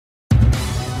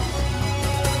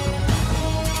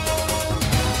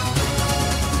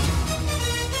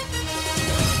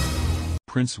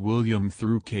Prince William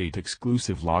threw Kate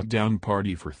exclusive lockdown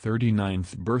party for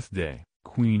 39th birthday,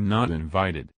 Queen not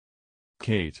invited.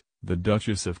 Kate, the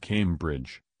Duchess of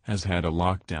Cambridge, has had a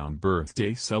lockdown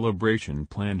birthday celebration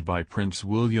planned by Prince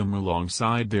William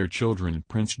alongside their children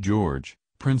Prince George,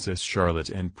 Princess Charlotte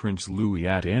and Prince Louis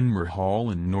at Anmer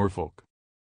Hall in Norfolk.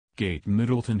 Kate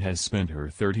Middleton has spent her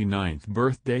 39th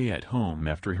birthday at home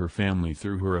after her family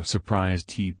threw her a surprise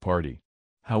tea party.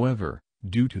 However,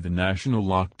 due to the national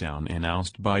lockdown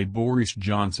announced by Boris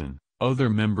Johnson, other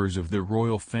members of the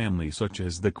royal family such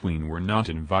as the Queen were not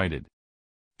invited.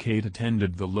 Kate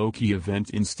attended the low-key event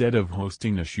instead of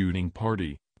hosting a shooting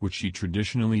party, which she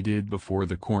traditionally did before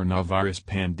the coronavirus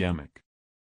pandemic.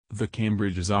 The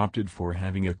Cambridges opted for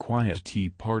having a quiet tea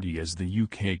party as the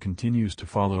UK continues to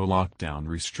follow lockdown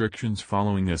restrictions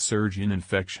following a surge in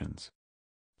infections.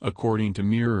 According to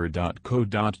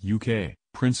Mirror.co.uk,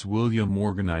 Prince William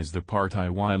organized the party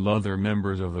while other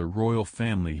members of the royal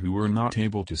family who were not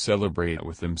able to celebrate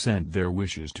with them sent their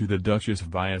wishes to the Duchess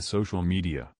via social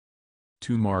media.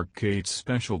 To mark Kate's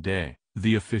special day,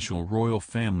 the official royal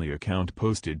family account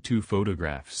posted two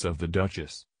photographs of the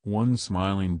Duchess, one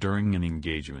smiling during an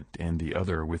engagement and the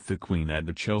other with the Queen at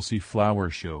the Chelsea Flower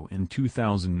Show in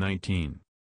 2019.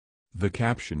 The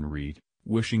caption read,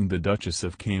 "Wishing the Duchess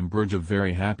of Cambridge a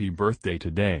very happy birthday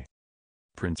today."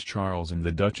 Prince Charles and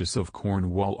the Duchess of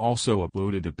Cornwall also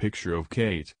uploaded a picture of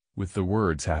Kate, with the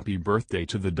words "Happy Birthday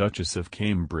to the Duchess of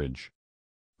Cambridge."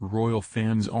 Royal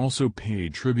fans also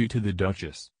paid tribute to the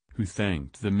Duchess, who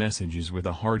thanked the messages with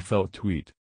a heartfelt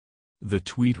tweet. The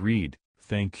tweet read,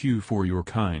 "Thank you for your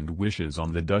kind wishes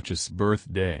on the Duchess'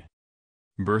 birthday.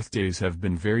 Birthdays have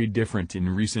been very different in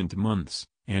recent months,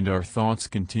 and our thoughts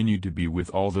continue to be with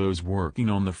all those working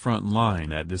on the front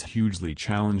line at this hugely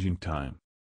challenging time."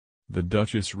 The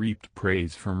Duchess reaped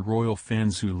praise from royal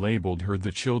fans who labeled her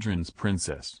the children's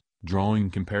princess, drawing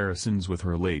comparisons with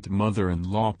her late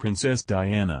mother-in-law Princess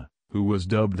Diana, who was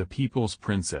dubbed the People's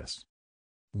Princess.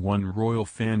 One royal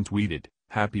fan tweeted,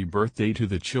 "Happy birthday to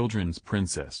the children's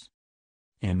princess."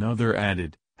 Another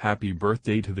added, "Happy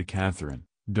birthday to the Catherine,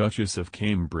 Duchess of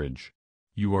Cambridge.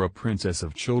 You are a princess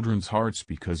of children's hearts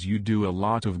because you do a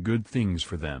lot of good things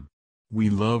for them. We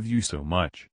love you so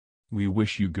much. We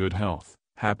wish you good health,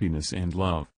 happiness and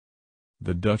love."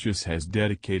 The Duchess has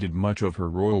dedicated much of her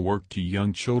royal work to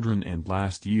young children, and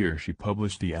last year she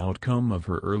published the outcome of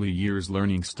her early years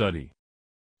learning study.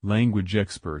 Language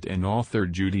expert and author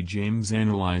Judy James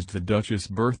analyzed the Duchess'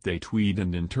 birthday tweet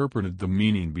and interpreted the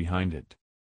meaning behind it.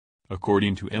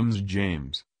 According to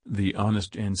James, the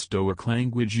honest and stoic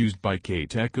language used by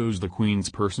Kate echoes the Queen's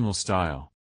personal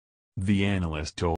style. The analyst told